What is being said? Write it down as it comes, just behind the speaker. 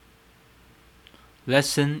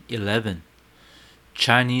Lesson 11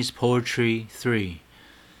 Chinese Poetry 3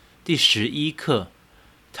第11课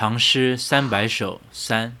唐诗300首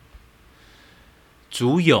3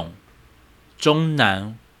祖咏终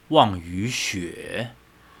南望雨雪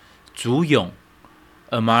祖咏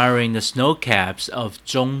Admiring the snow caps of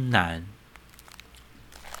终南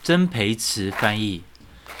曾培慈翻译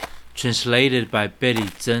Translated by Betty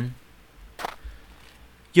曾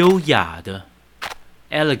优雅的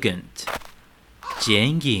Elegant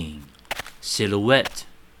剪影 silhouette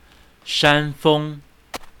山峰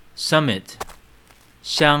summit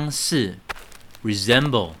相似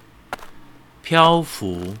resemble 漂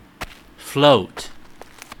浮 float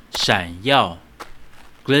闪耀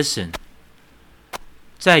glisten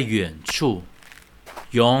在远处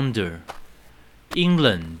yonder 阴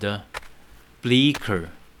冷的 bleaker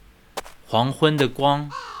黄昏的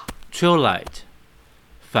光 twilight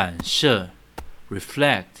反射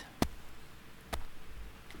reflect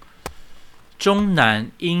终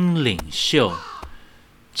南阴岭秀，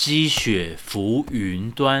积雪浮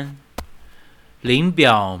云端。林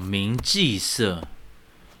表明霁色，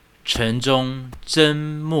城中真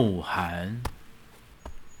暮寒。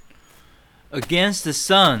Against the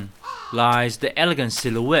sun lies the elegant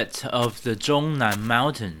silhouette of the Zhongnan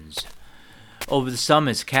Mountains. Over the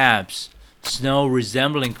summit's caps, snow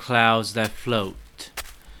resembling clouds that float.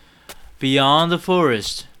 Beyond the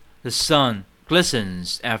forest, the sun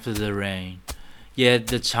glistens after the rain. Yet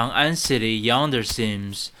the Chang'an city yonder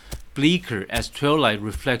seems bleaker as twilight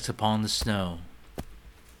reflects upon the snow.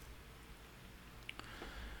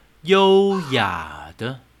 优雅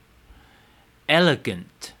的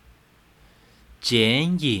elegant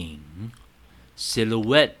剪影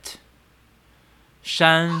silhouette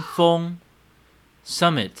山峰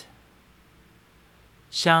summit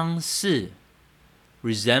相似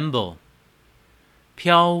resemble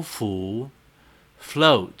漂浮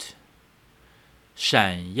float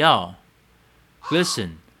闪耀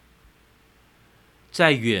glisten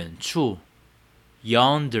在远处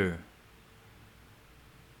yonder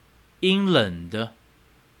阴冷的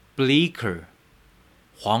bleaker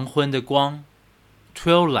黄昏的光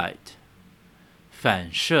twilight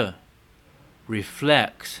反射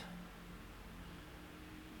reflect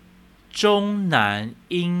终南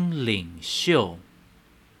阴岭秀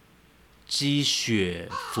积雪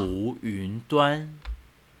浮云端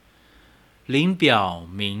林表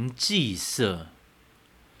明霁色，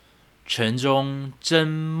城中真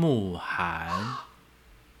暮寒。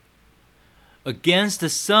Against the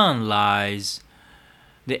sun lies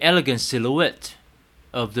the elegant silhouette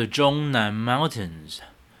of the Zhongnan Mountains.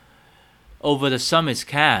 Over the summit's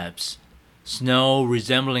caps, snow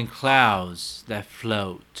resembling clouds that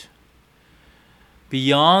float.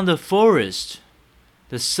 Beyond the forest,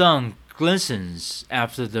 the sun glistens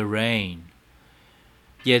after the rain.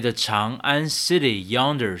 Yet the Chang'an city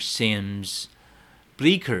yonder seems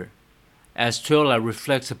bleaker as twilight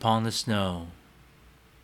reflects upon the snow.